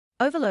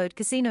Overload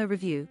Casino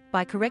Review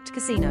by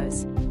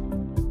CorrectCasinos.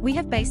 We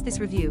have based this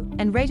review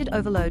and rated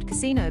Overload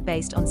Casino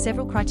based on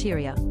several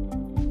criteria: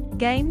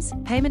 games,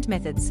 payment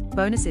methods,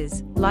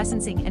 bonuses,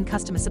 licensing and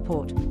customer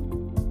support.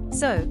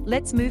 So,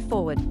 let's move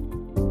forward.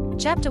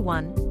 Chapter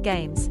 1,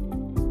 Games.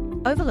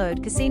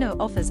 Overload Casino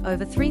offers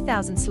over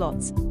 3,000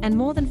 slots and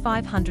more than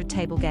 500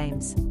 table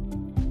games.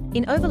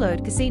 In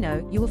Overload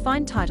Casino, you will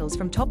find titles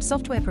from top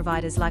software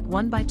providers like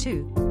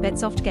 1x2,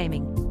 Betsoft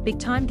Gaming, Big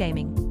Time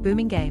Gaming,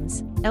 Booming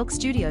Games, Elk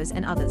Studios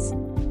and others.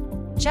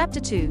 Chapter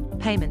 2,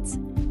 Payments.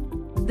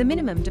 The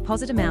minimum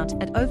deposit amount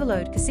at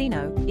Overload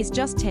Casino is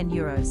just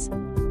 €10.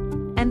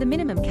 And the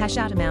minimum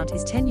cash-out amount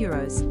is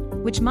 €10,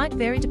 which might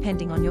vary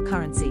depending on your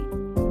currency.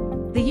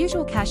 The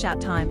usual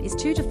cash-out time is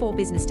 2 to 4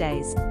 business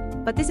days,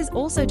 but this is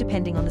also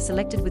depending on the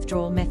selected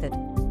withdrawal method.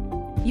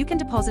 You can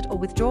deposit or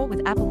withdraw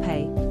with Apple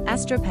Pay,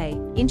 AstroPay,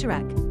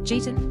 Interac,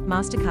 Jeton,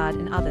 MasterCard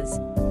and others.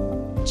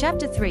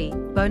 Chapter 3,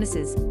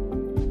 Bonuses.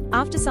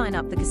 After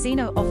sign-up, the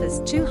casino offers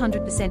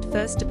 200%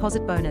 first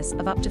deposit bonus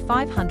of up to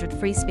 500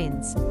 free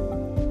spins.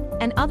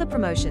 And other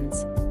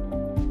promotions.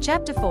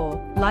 Chapter 4,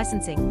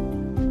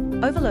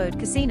 Licensing. Overload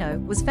Casino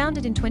was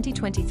founded in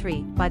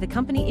 2023 by the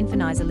company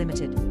Infiniza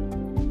Ltd.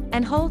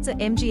 and holds a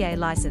MGA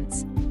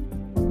license.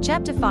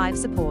 Chapter 5,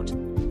 Support.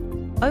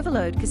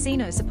 Overload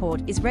Casino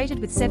support is rated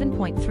with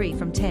 7.3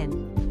 from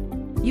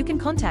 10. You can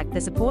contact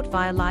the support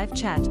via live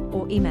chat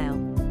or email.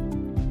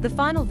 The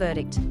final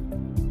verdict.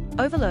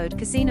 Overload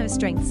Casino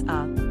strengths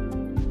are: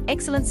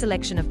 excellent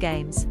selection of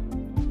games,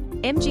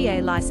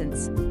 MGA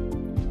license,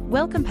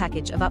 welcome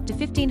package of up to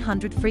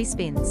 1,500 free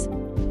spins.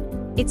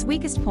 Its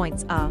weakest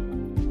points are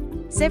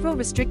several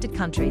restricted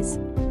countries.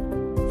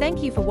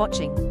 Thank you for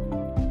watching.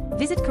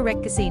 Visit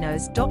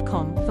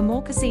CorrectCasinos.com for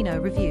more casino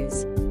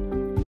reviews.